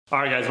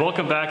Alright guys,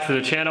 welcome back to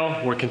the channel.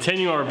 We're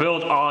continuing our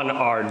build on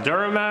our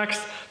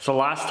Duramax. So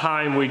last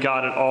time we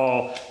got it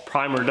all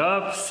primered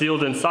up,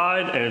 sealed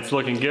inside, and it's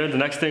looking good. The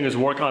next thing is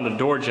work on the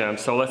door jamb.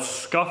 So let's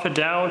scuff it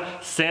down,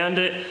 sand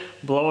it,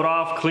 blow it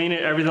off, clean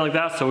it, everything like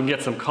that so we can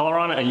get some color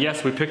on it. And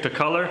yes, we picked a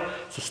color.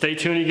 So stay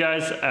tuned you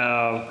guys.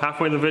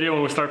 Halfway in the video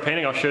when we start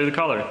painting, I'll show you the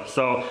color.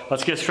 So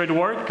let's get straight to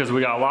work because we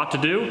got a lot to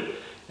do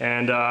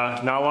and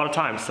not a lot of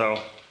time.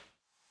 So.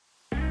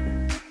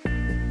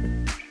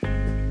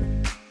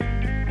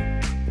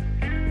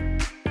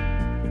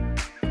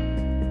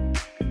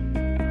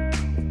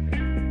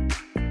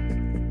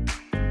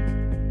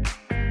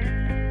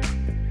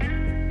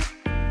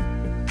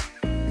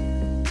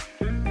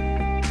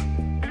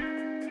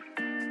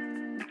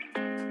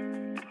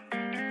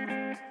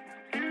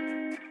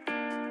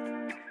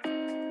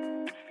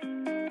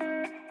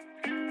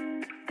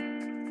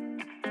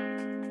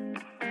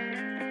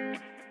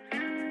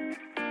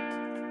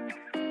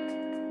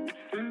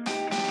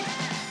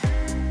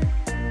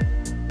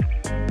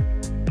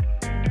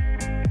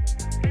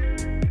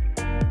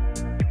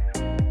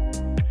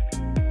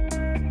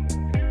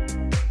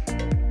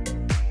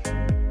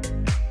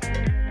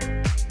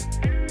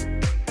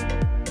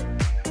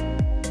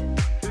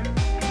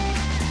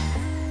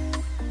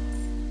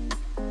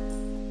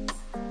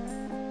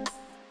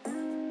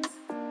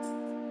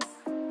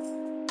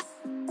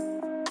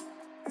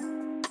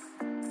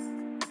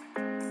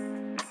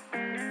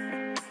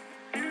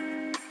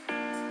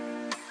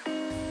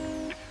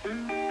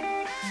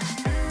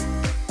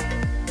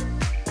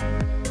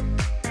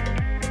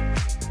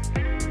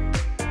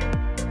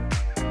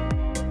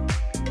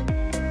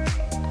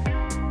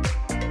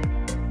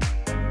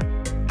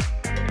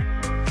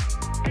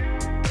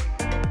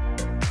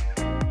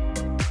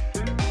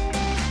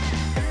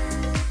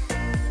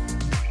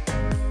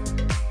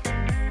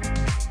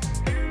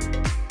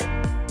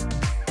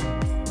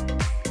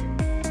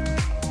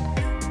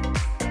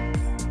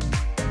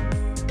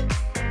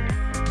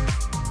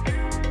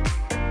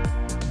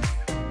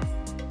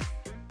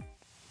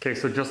 Okay,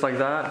 so just like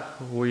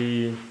that,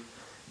 we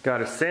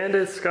got it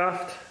sanded,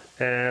 scuffed,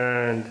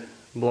 and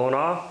blown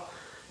off.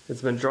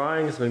 It's been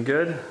drying, it's been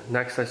good.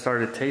 Next I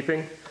started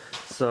taping.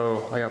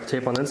 So I have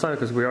tape on the inside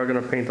because we are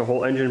gonna paint the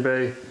whole engine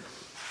bay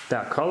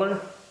that color.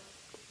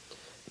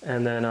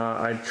 And then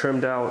I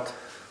trimmed out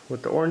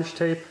with the orange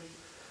tape,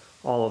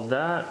 all of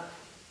that,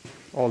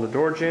 all the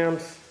door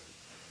jambs.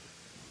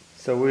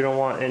 So we don't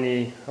want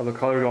any of the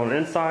color going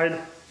inside.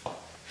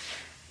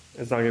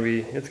 It's gonna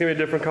be a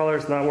different color.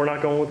 We're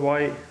not going with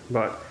white,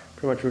 but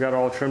pretty much we got it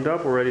all trimmed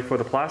up. We're ready for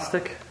the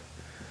plastic.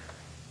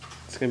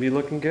 It's gonna be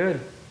looking good.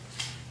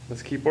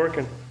 Let's keep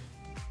working.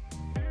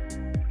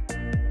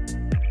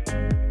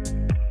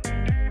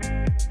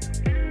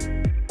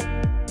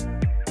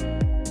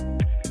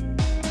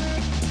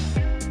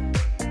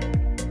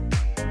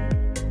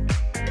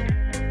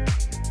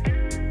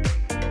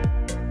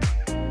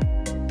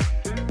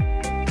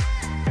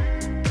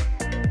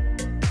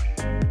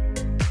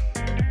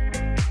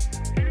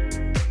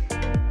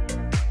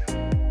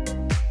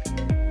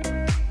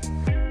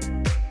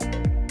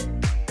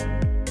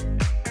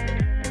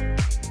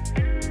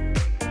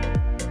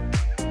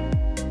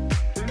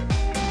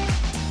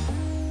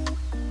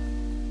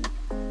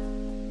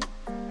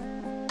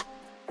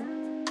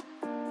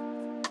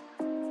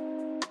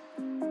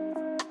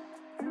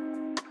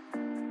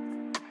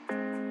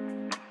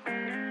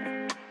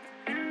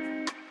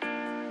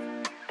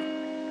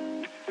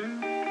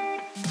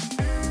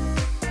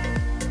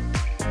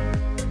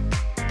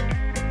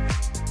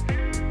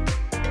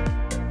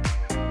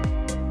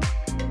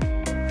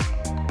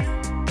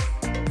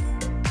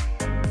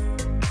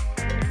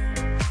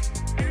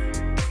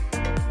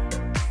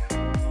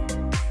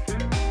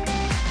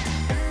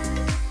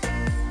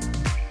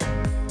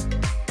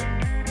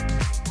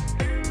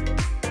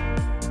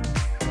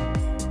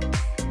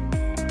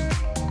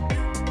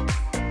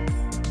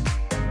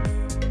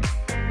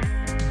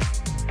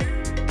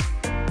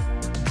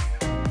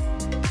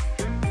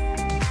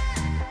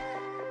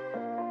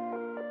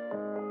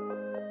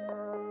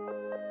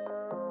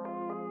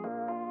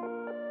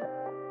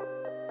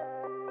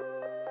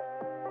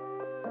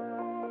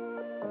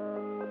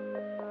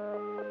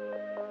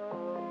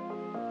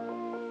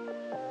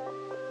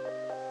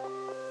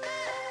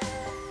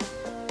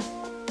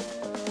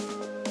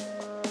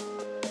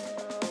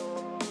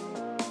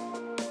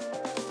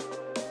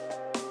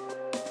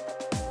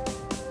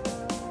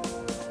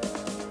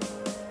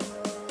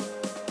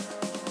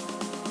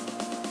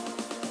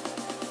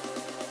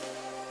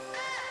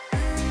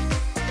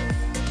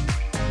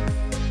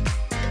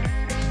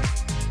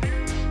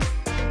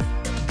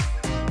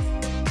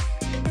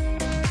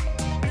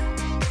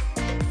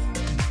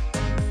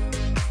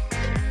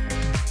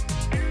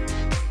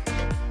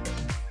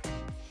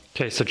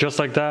 Okay, so just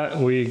like that,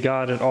 we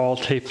got it all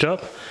taped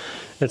up.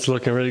 It's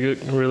looking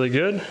really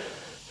good.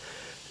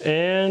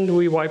 And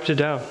we wiped it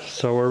down.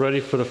 So we're ready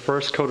for the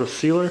first coat of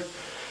sealer.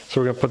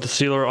 So we're gonna put the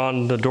sealer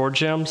on the door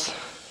jambs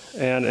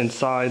and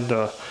inside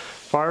the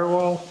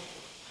firewall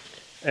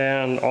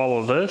and all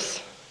of this.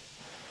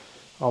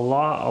 a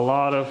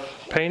lot of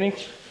painting.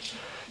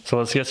 So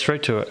let's get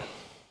straight to it.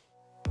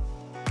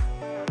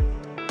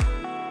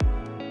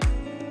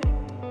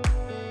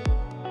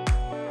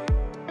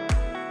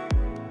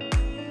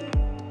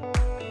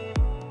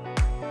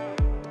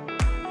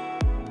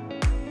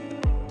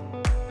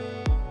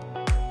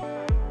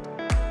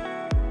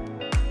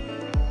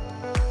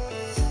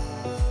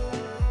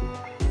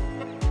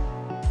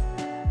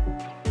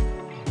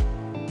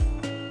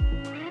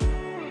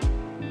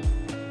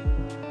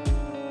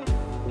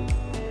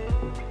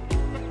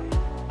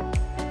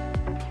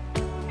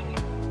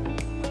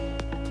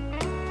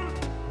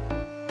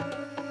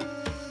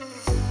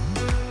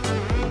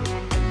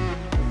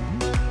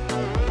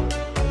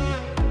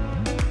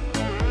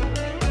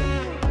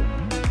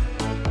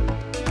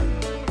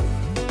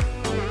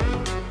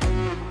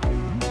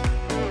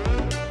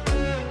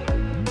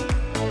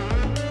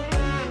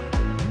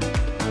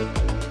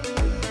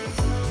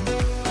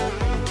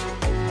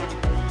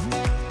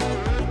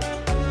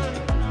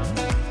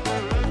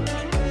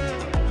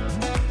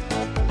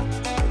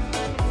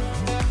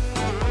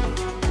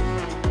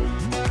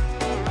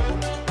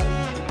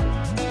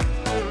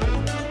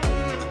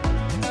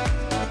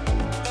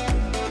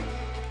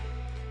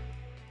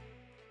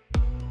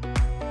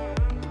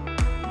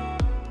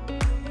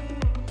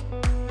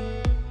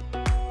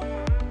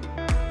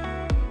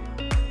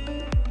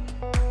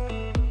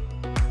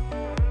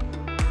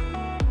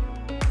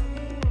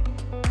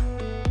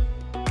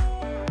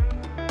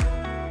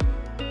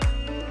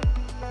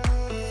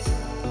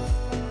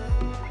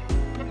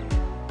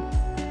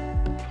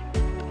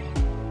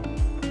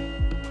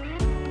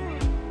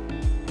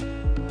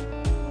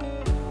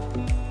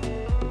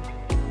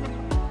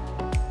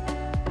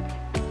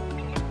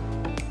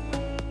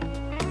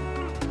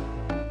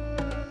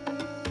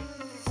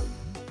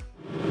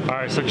 All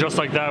right, so just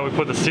like that, we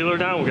put the sealer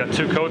down. We got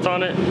 2 coats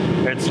on it.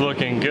 It's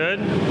looking good.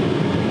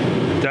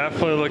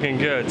 Definitely looking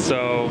good.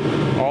 So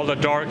all the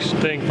dark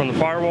thing from the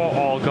firewall,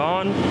 all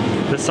gone.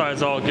 This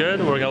side's all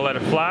good. We're gonna let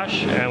it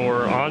flash, and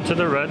we're on to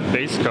the red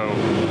base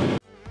coat.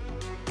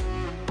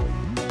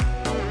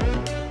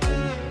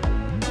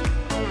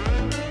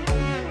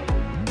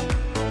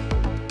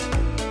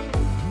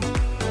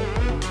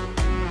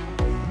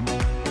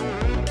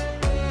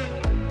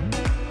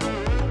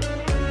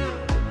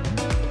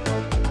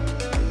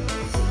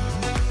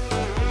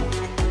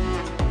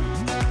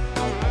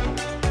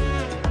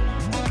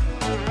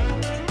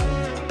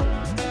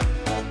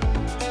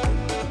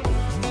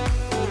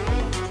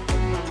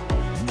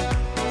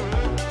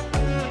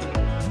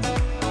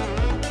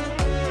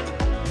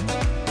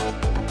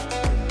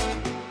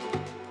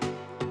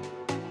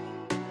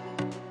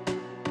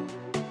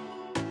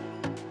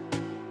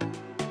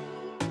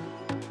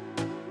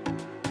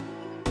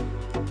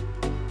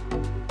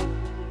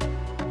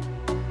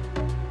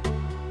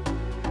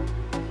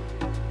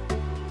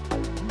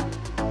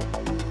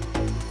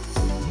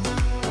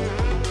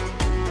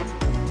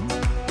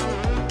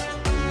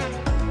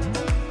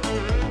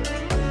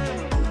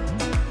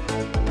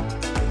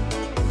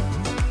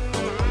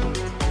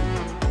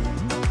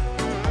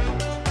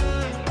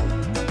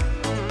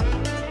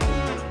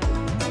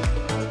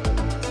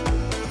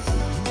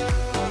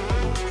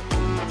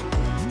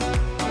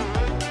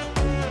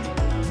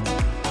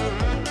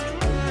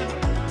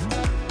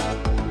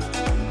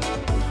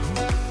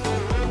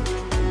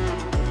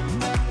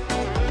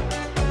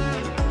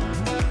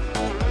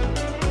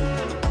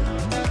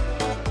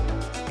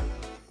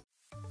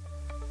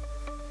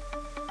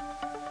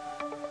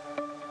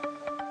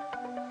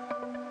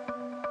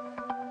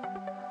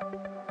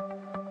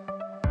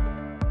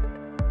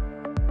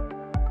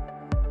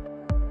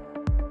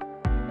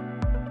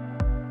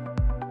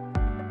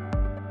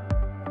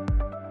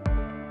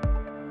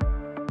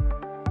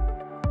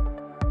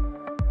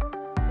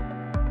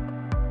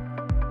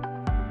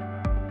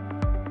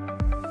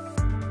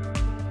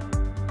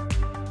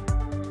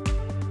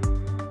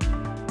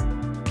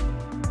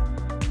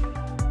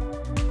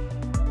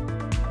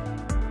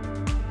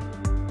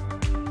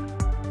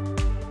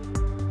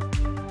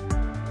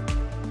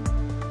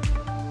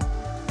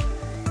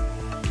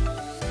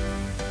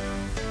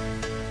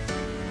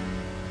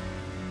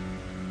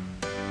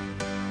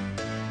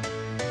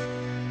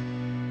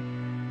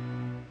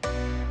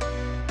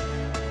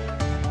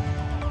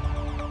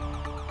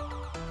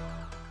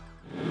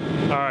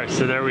 Alright,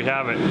 so there we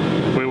have it.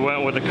 We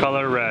went with the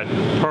color red,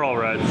 pearl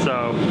red.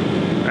 So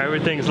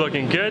everything's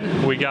looking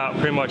good. We got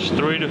pretty much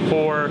 3 to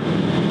 4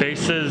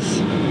 bases,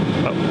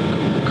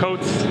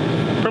 coats,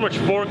 pretty much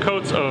 4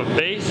 coats of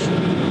base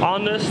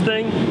on this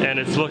thing, and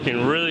it's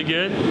looking really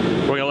good.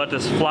 We're gonna let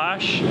this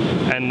flash,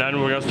 and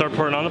then we're gonna start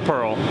putting on the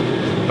pearl.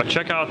 But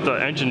check out the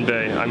engine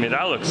bay. I mean,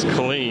 that looks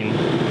clean.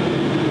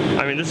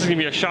 I mean, this is gonna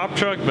be a shop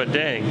truck, but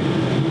dang,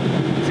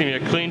 it's gonna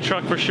be a clean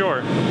truck for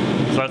sure.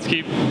 So let's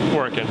keep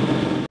working.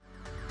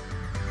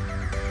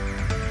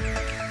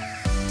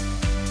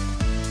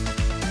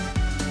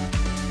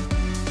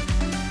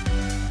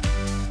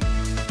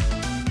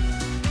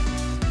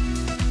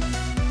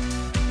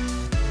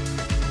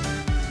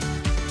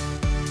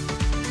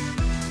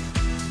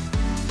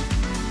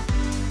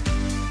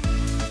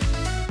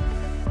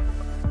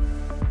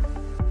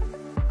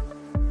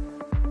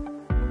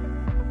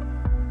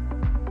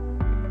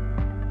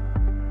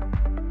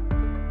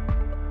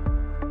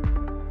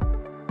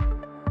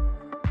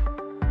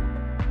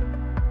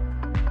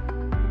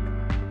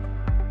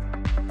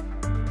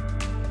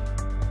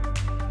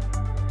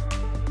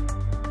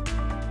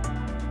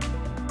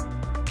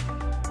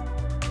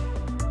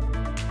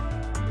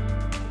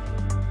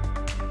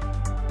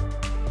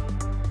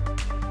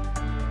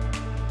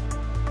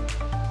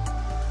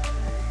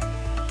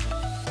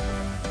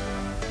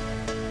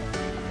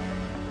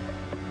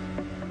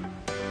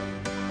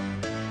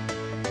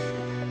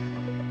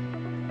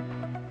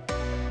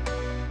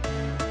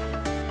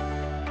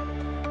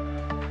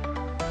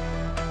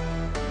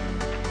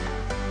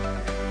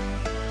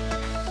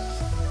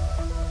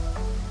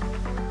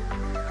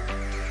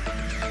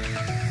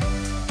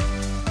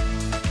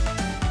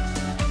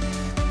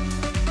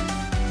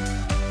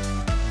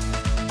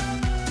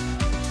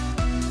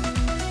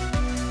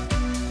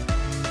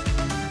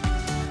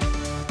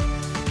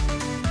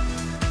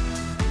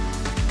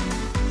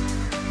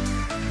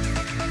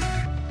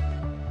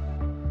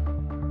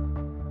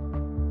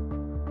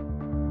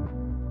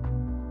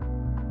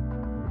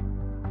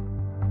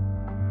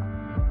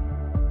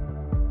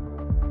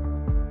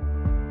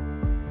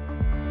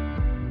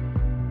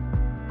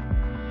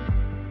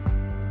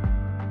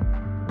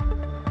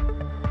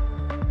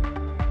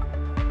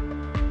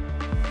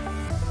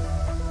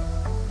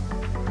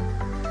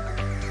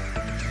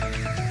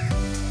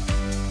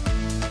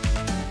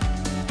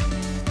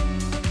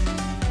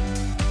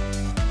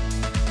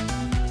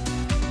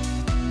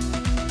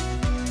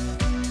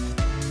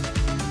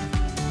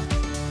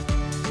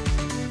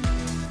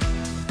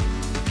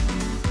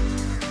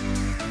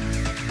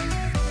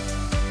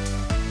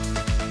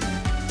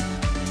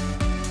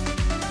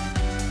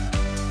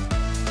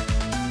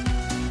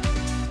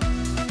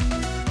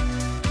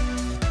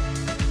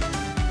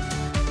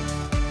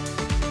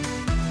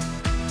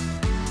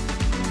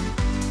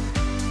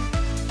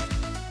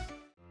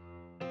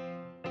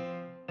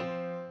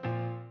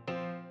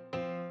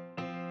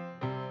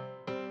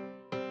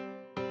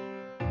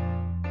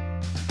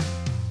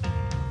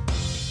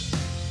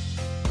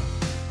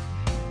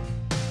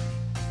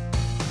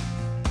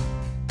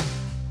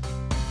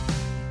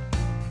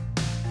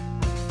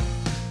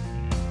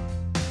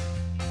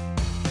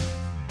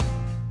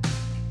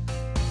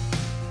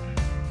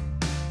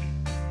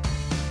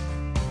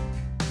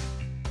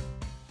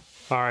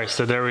 All right,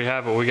 so there we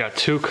have it. We got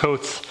 2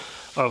 coats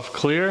of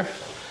clear,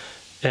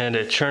 and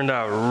it turned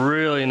out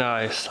really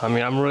nice. I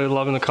mean, I'm really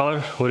loving the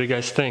color. What do you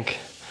guys think?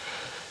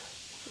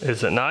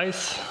 Is it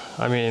nice?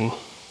 I mean,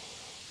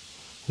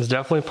 it's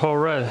definitely pearl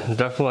red. It's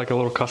definitely like a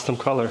little custom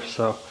color.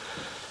 So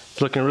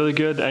it's looking really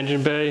good. The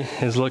engine bay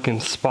is looking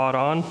spot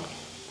on.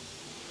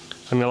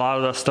 I mean, a lot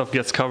of that stuff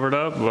gets covered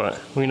up,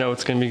 but we know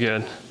it's gonna be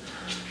good.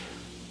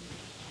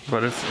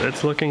 But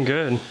it's looking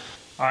good.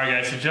 All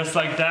right, guys, so just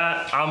like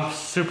that, I'm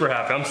super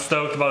happy. I'm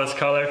stoked about this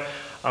color.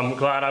 I'm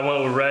glad I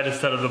went with red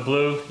instead of the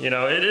blue. You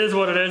know, it is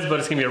what it is, but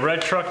it's gonna be a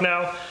red truck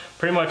now.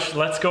 Pretty much,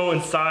 let's go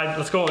inside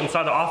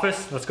the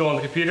office, let's go on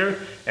the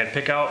computer and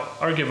pick out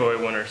our giveaway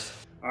winners.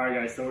 All right,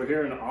 guys, so we're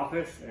here in the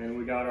office and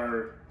we got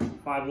our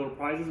 5 little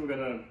prizes we're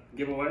gonna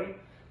give away.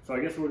 So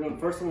I guess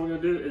first one we're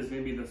gonna do is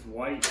gonna be this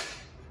white,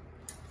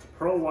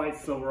 pearl white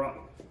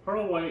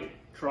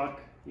truck,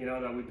 you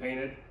know, that we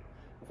painted.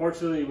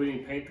 Unfortunately, we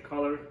didn't paint the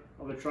color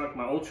of the truck.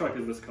 My old truck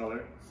is this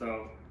color,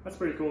 so that's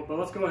pretty cool. But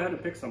let's go ahead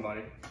and pick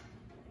somebody.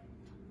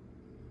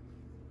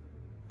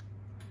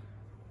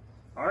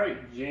 All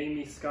right,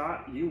 Jamie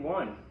Scott, you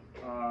won.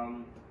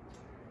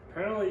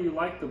 Apparently you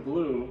like the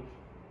blue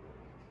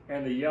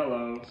and the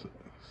yellow.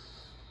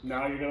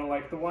 Now you're gonna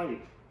like the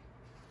white.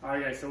 All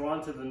right, guys, so we're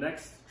on to the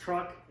next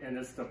truck, and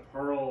it's the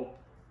pearl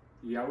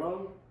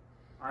yellow.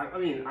 I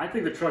mean, I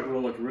think the truck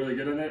will look really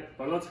good in it,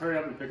 but let's hurry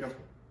up and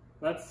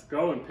let's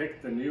go and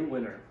pick the new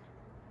winner.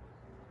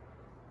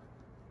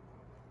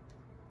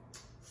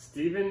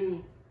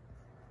 Stephen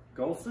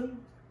Golson?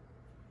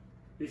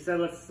 He said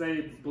let's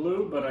say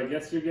blue, but I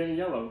guess you're getting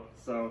yellow.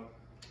 So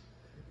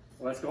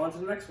let's go on to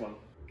the next one.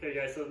 Okay,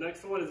 guys, so the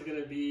next one is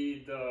gonna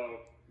be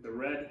the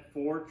red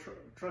Ford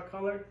truck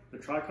color, the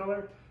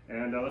tricolor,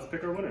 and let's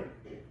pick our winner.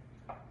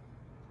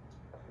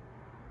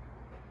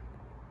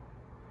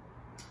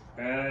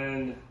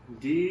 And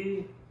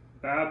D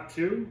Bab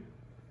 2,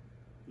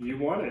 you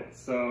won it.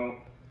 So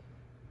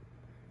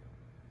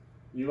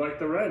you like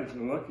the red,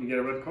 and look, you get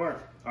a red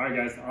car. All right,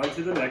 guys, on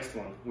to the next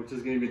one, which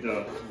is gonna be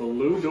the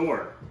blue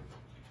door.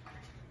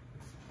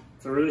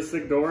 It's a really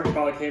sick door. It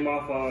probably came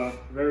off a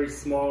very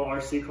small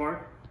RC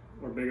car,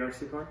 or big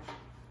RC car,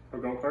 or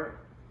go-kart.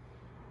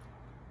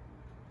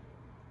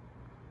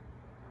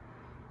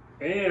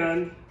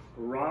 And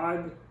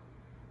Rod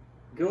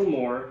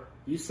Gilmore,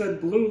 you said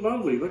blue,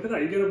 lovely. Look at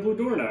that, you get a blue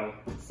door now.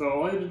 So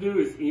all you have to do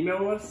is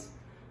email us,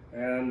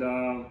 and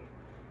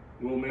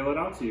we'll mail it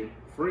out to you,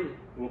 free.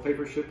 We'll pay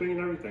for shipping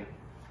and everything.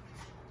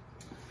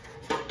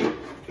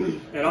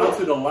 And on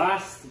to the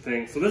last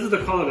thing. So this is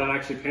the color that I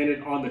actually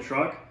painted on the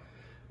truck.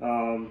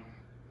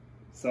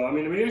 So I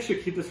mean, maybe I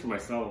should keep this for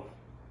myself.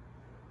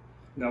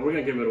 No, we're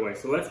gonna give it away.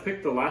 So let's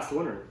pick the last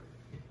winner.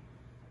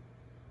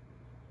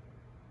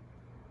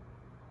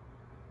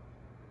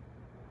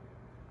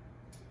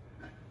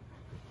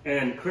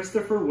 And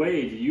Christopher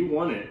Wade, you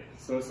won it.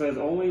 So it says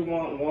only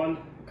want one,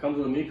 comes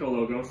with a Niko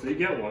logo, so you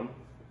get one.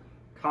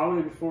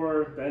 Comment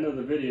before the end of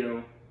the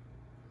video,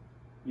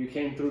 you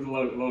came through the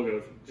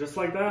logos. Just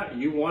like that,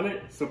 you won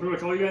it. So pretty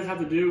much all you guys have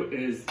to do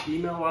is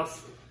email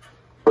us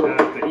at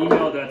the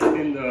email that's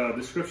in the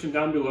description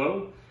down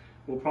below.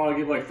 We'll probably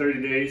give like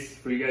 30 days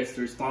for you guys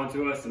to respond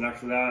to us, and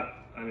after that,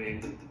 I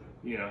mean,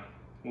 you know,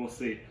 we'll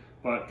see.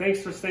 But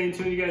thanks for staying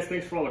tuned, you guys.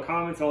 Thanks for all the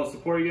comments, all the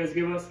support you guys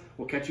give us.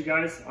 We'll catch you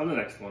guys on the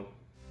next one.